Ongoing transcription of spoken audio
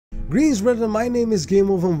Greetings brethren, my name is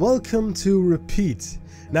GameWolf and welcome to Repeat.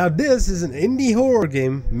 Now this is an indie horror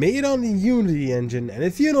game made on the Unity engine, and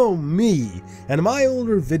if you know me and my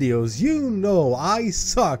older videos, you know I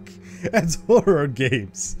suck at horror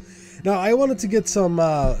games. Now I wanted to get some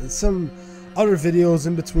other videos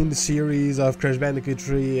in between the series of Crash Bandicoot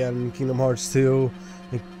 3 and Kingdom Hearts 2.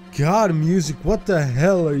 And God, music, what the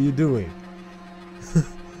hell are you doing?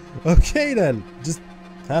 Okay then, just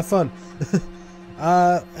have fun.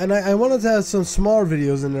 And I wanted to have some small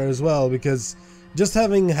videos in there as well, because just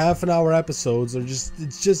having half-an-hour episodes are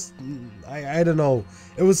just I don't know.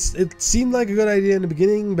 It seemed like a good idea in the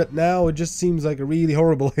beginning, but now it just seems like a really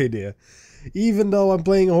horrible idea. Even though I'm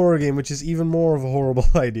playing a horror game, which is even more of a horrible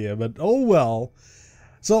idea, but oh well.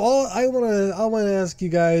 So I wanna ask you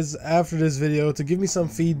guys after this video to give me some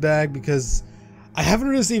feedback, because I haven't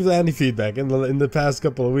received any feedback in the past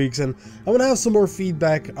couple of weeks, and I want to have some more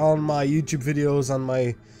feedback on my YouTube videos, on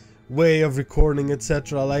my way of recording,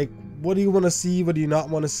 etc. Like, what do you want to see? What do you not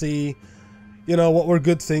want to see? You know, what were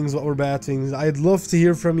good things? What were bad things? I'd love to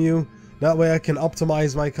hear from you. That way I can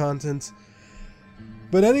optimize my content.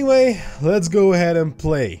 But anyway, let's go ahead and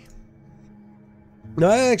play. Now,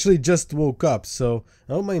 I actually just woke up, so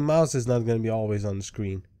I hope my mouse is not going to be always on the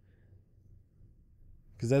screen.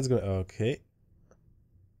 Because that's going to... Okay.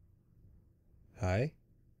 Hi.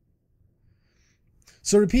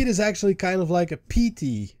 So Repeat is actually kind of like a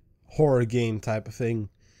PT horror game type of thing,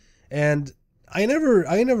 and I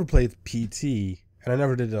never played PT, and I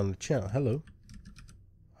never did it on the channel. Hello.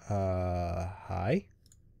 Hi.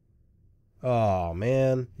 Oh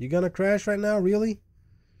man, you gonna crash right now? Really?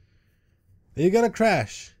 Are you gonna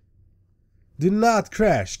crash? Do not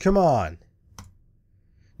crash. Come on.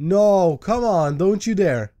 No, come on. Don't you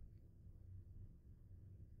dare.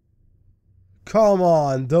 Come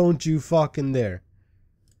on, don't you fucking dare.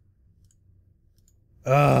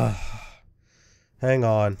 Hang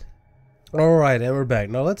on. Alright, and we're back.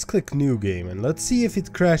 Now let's click new game and let's see if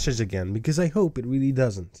it crashes again, because I hope it really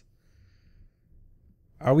doesn't.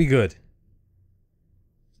 Are we good?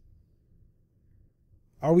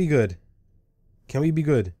 Are we good? Can we be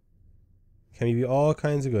good? Can we be all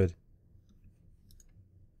kinds of good?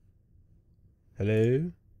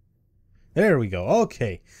 Hello? There we go.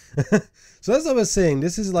 Okay. So as I was saying,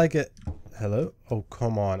 this is like a... Hello? Oh,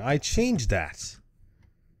 come on. I changed that.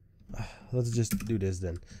 Let's just do this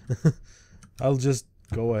then. I'll just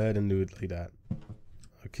go ahead and do it like that.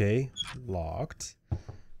 Okay. Locked.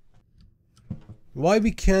 Why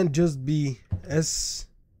we can't just be SEOs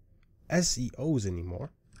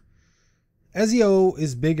anymore? SEO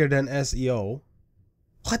is bigger than SEO.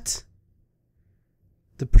 What?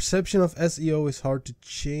 The perception of SEO is hard to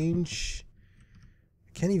change.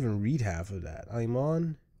 I can't even read half of that. I'm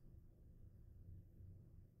on.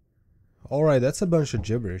 Alright, that's a bunch of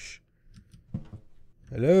gibberish.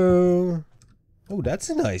 Hello. Oh, that's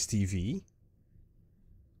a nice TV.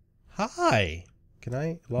 Hi. Can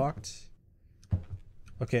I? Locked.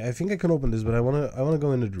 Okay, I think I can open this, but I wanna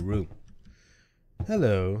go into the room.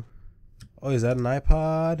 Hello. Oh, is that an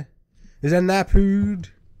iPod? Is that an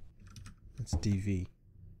iPod? That's TV.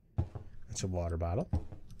 That's a water bottle.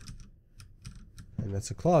 And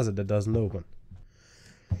that's a closet that doesn't open.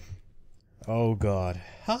 Oh god.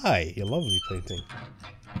 Hi, you lovely painting.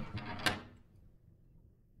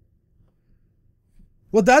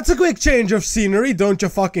 Well, that's a quick change of scenery, don't you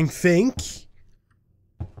fucking think?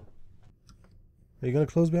 Are you gonna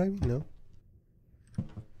close behind me? No.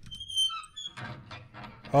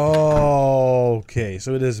 Oh, okay,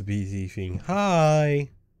 so it is a BT thing.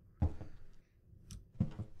 Hi.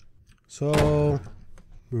 So...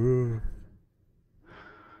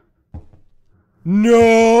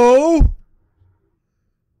 No!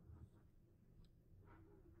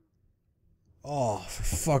 Oh, for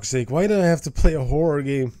fuck's sake, why did I have to play a horror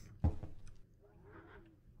game?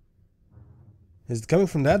 Is it coming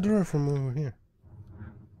from that door or from over here?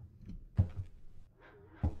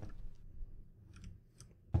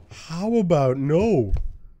 How about no?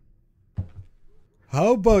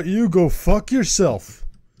 How about you go fuck yourself?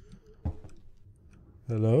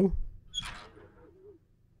 Hello?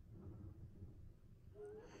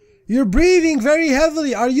 You're breathing very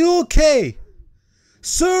heavily. Are you okay?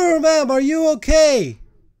 Sir, ma'am, are you okay?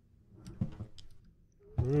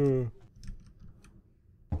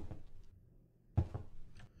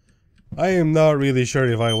 I am not really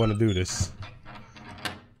sure if I want to do this.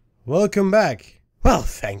 Welcome back. Well,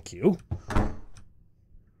 thank you.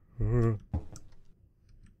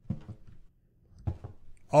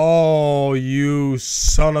 Oh, you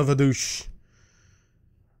son of a douche.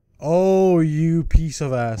 Oh, you piece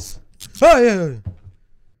of ass. Oh, yeah.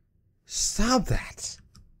 Stop that.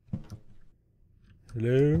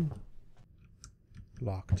 Hello?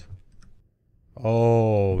 Locked.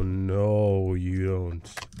 Oh, no, you don't.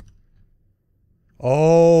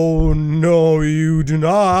 Oh, no, you do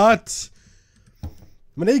not.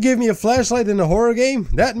 When they give me a flashlight in a horror game,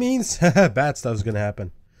 that means bad stuff's gonna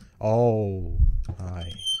happen. Oh,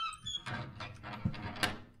 hi.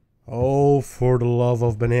 Oh, for the love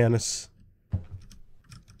of bananas.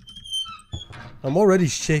 I'm already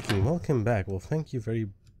shaking. Welcome back. Well, thank you very...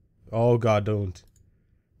 Oh, God, don't.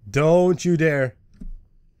 Don't you dare.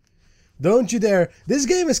 Don't you dare. This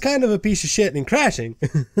game is kind of a piece of shit and crashing.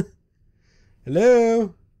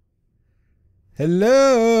 Hello?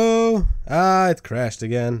 Hello? Ah, it crashed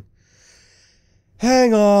again.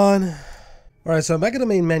 Hang on. Alright, so I'm back at the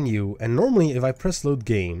main menu, and normally if I press load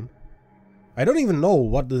game, I don't even know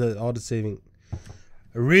what the auto saving...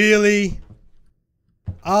 Really?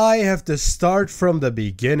 I have to start from the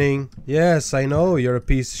beginning? Yes, I know, you're a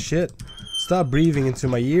piece of shit. Stop breathing into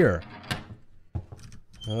my ear.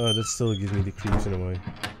 Oh, that still gives me the creeps in a way.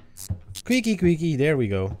 Creaky, creaky, there we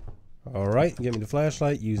go. Alright, get me the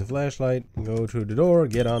flashlight, use the flashlight, go through the door,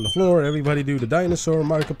 get on the floor, everybody do the dinosaur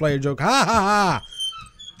Markiplier joke. Ha ha ha!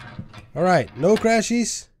 Alright, no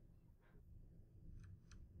crashies.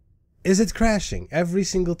 Is it crashing every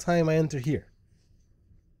single time I enter here?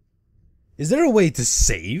 Is there a way to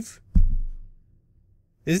save?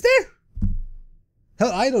 Is there?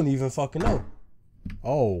 Hell, I don't even fucking know.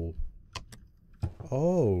 Oh.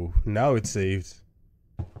 Oh, now it's saved.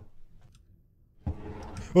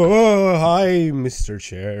 Oh, hi, Mr.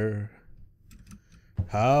 Chair.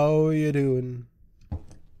 How you doing?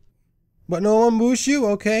 But no one boosts you?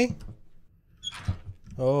 Okay.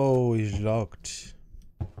 Oh, he's locked.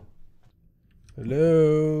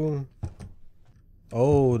 Hello?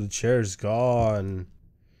 Oh, the chair's gone.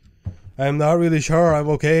 I'm not really sure I'm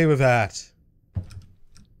okay with that.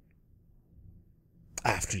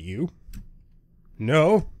 After you?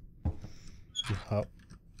 No? What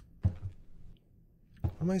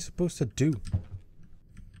am I supposed to do?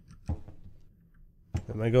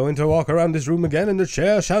 Am I going to walk around this room again and the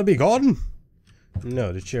chair shall be gone?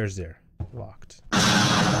 No, the chair's there. Locked.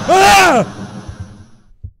 Ah!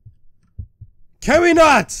 Can we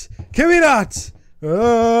not? Can we not?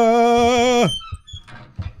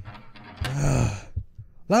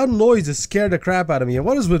 Loud noises scare the crap out of me. And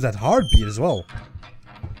what is with that heartbeat as well?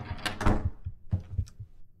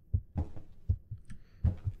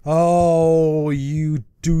 Oh, you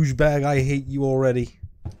douchebag. I hate you already.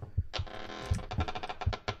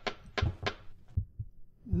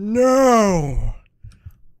 No!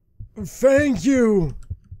 Thank you!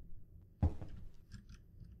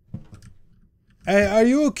 Are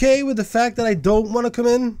you okay with the fact that I don't want to come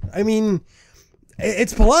in? I mean,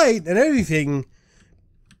 it's polite and everything,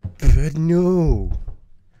 but no.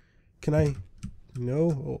 Can I?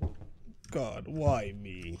 No? Oh, God, why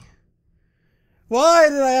me? Why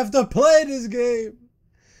did I have to play this game?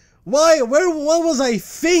 Why? What was I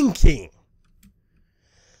thinking?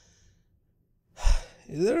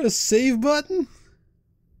 Is there a save button?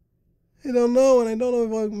 I don't know, and I don't know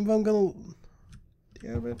if I'm gonna...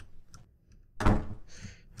 Damn it.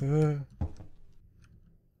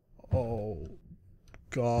 Oh,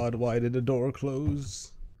 God, why did the door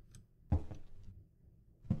close?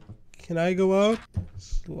 Can I go out?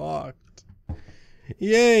 It's locked.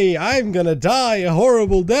 Yay, I'm gonna die a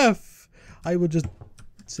horrible death. I will just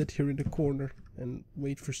sit here in the corner and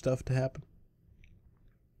wait for stuff to happen.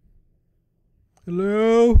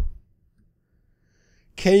 Hello?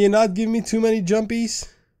 Can you not give me too many jumpies?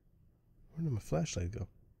 Where did my flashlight go?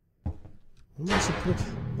 What am I supposed...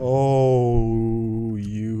 Oh,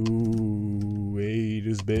 you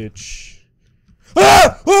haters, bitch.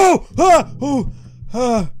 Ah! Oh! Ah! Oh!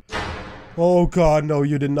 Ah! Oh, God, no,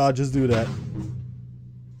 you did not just do that.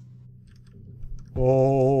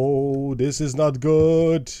 Oh, this is not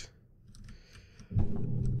good.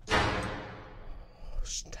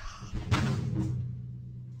 Stop.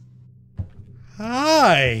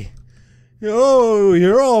 Hi. Oh,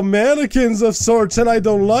 you're all mannequins of sorts and I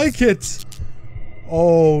don't like it.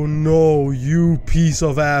 Oh no, you piece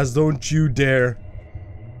of ass, don't you dare.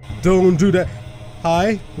 Don't do that.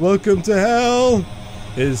 Hi, welcome to hell.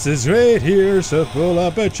 This is great here, so pull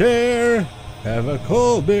up a chair. Have a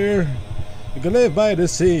cold beer. You can live by the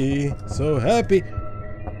sea, so happy.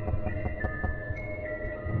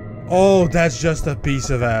 Oh, that's just a piece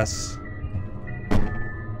of ass.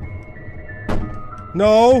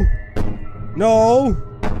 No. No.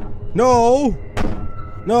 No.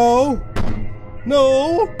 No.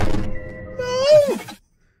 No. No.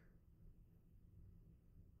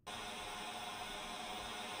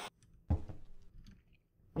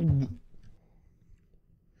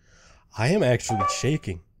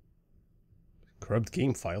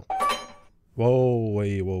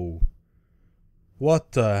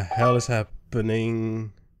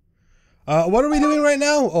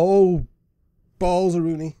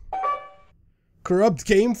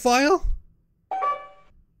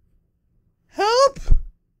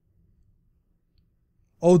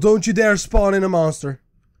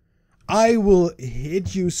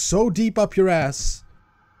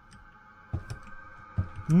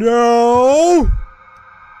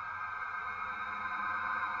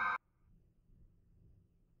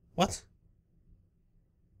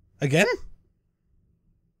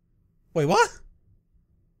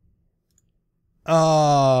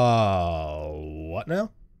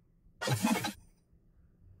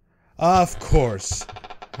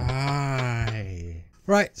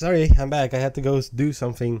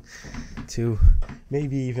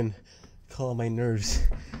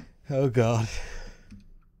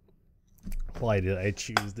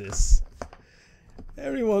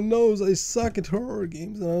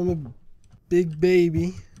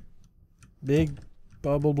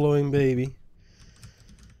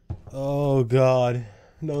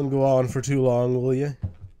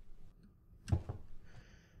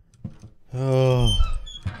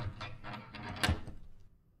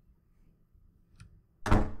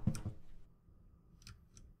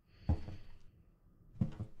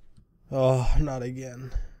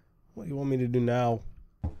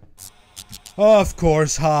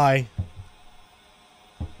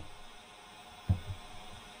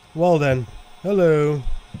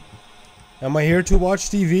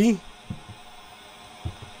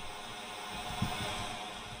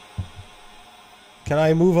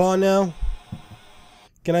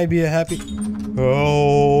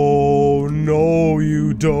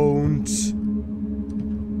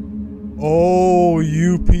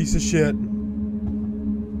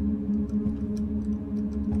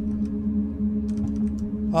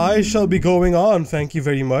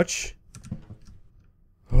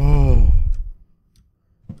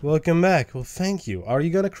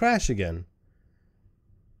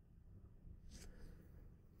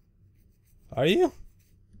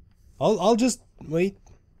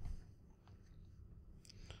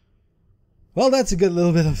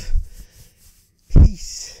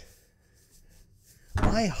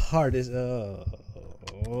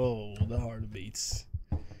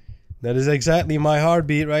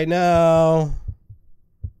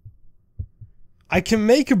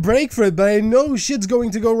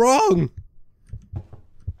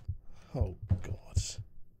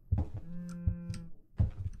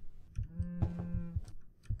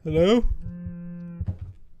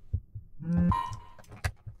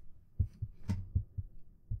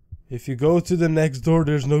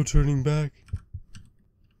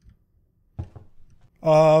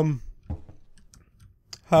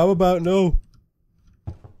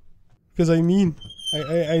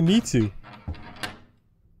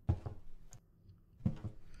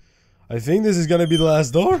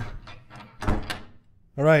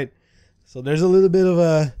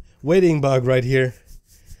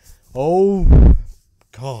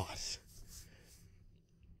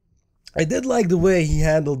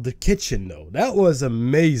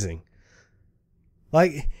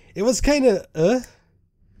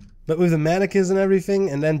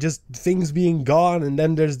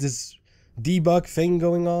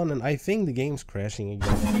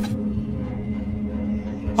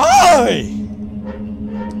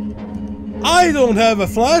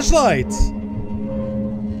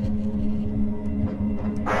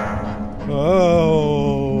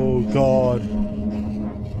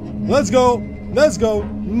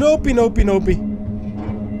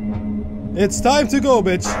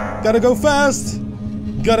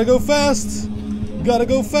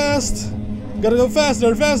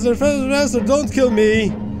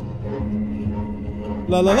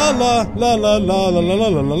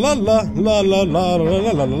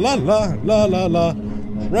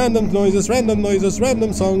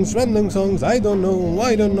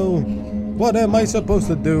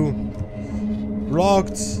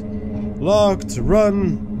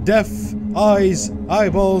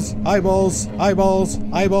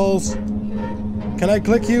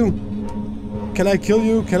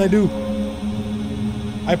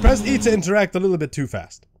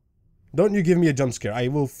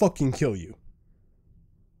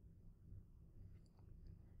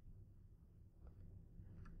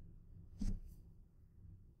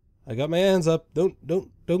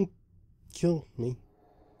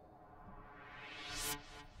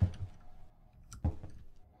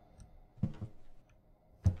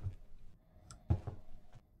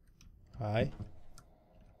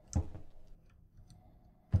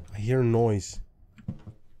 hear a noise.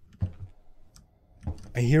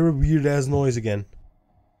 I hear a weird ass noise again.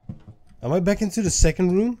 Am I back into the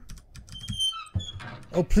second room?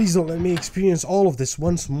 Oh, please don't let me experience all of this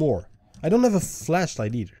once more. I don't have a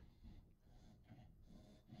flashlight either.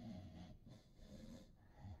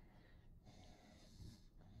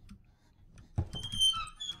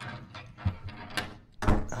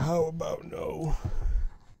 How about no?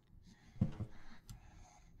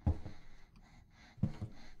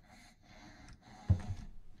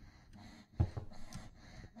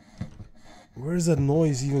 Where is that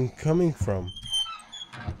noise even coming from?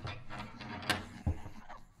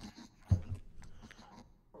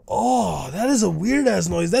 Oh, that is a weird ass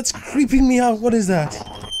noise. That's creeping me out. What is that?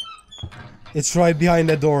 It's right behind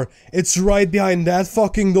that door. It's right behind that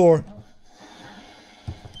fucking door.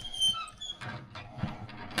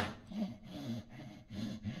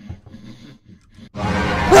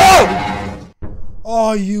 Whoa!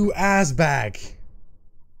 Oh, you ass bag.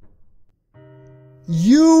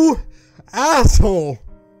 You asshole.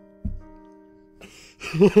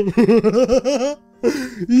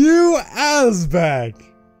 You ass bag.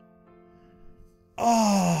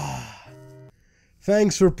 Ah,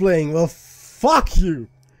 thanks for playing. Well, fuck you.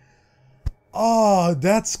 Oh,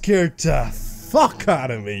 that scared the fuck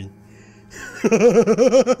out of me.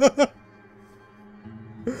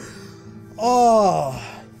 Oh.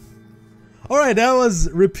 Alright, that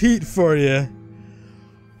was repeat for you.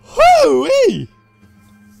 Hoo-wee!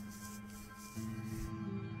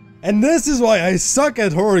 And this is why I suck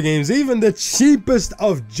at horror games. Even the cheapest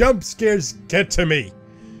of jump scares get to me.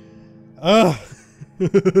 Ugh.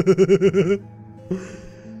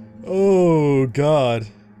 Oh god.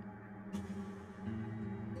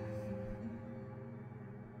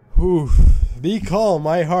 Whew. Be calm,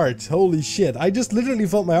 my heart. Holy shit. I just literally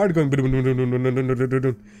felt my heart going.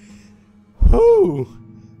 Whew.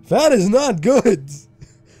 That is not good.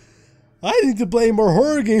 I need to play more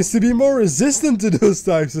horror games to be more resistant to those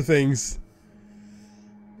types of things.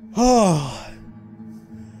 Oh.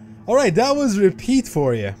 Alright, that was repeat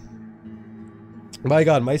for you. My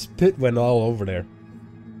god, my spit went all over there.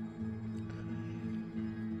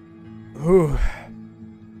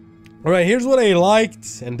 Alright, here's what I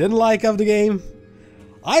liked and didn't like of the game.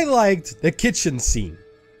 I liked the kitchen scene.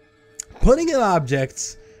 Putting in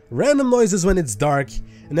objects, random noises when it's dark,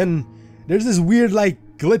 and then there's this weird like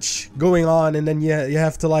glitch going on, and then you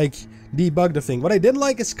have to like debug the thing. What I didn't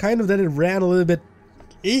like is kind of that it ran a little bit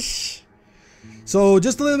ish. So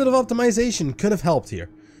just a little bit of optimization could have helped here.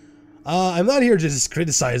 I'm not here to just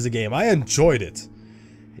criticize the game. I enjoyed it.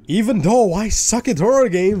 Even though I suck at horror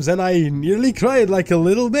games and I nearly cried like a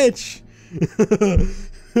little bitch.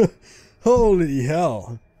 Holy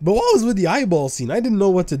hell. But what was with the eyeball scene? I didn't know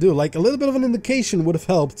what to do. Like a little bit of an indication would have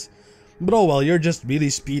helped. But oh well, you're just really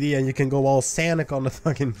speedy and you can go all Sonic on the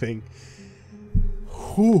fucking thing.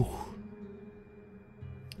 Whew.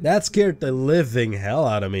 That scared the living hell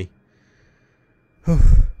out of me.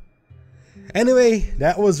 Anyway,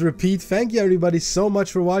 that was repeat. Thank you everybody so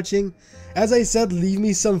much for watching. As I said, leave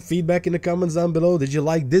me some feedback in the comments down below. Did you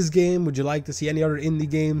like this game? Would you like to see any other indie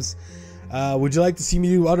games? Would you like to see me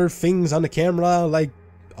do other things on the camera? Like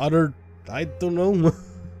other... I don't know.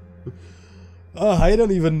 I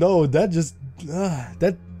don't even know. That just...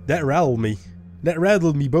 that rattled me. That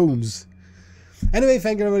rattled me bones. Anyway,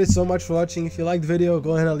 thank you everybody so much for watching. If you liked the video,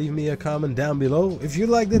 go ahead and leave me a comment down below. If you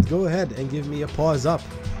liked it, go ahead and give me a pause up.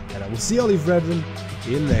 And I will see all you brethren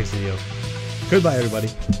in the next video. Goodbye everybody.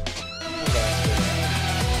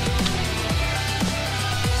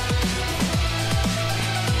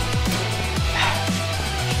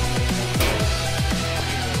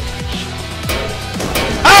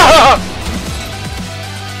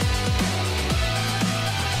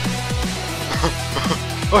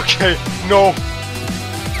 Okay, no.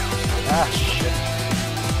 Ah, shit.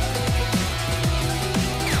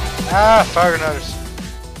 Ah, fire grenades.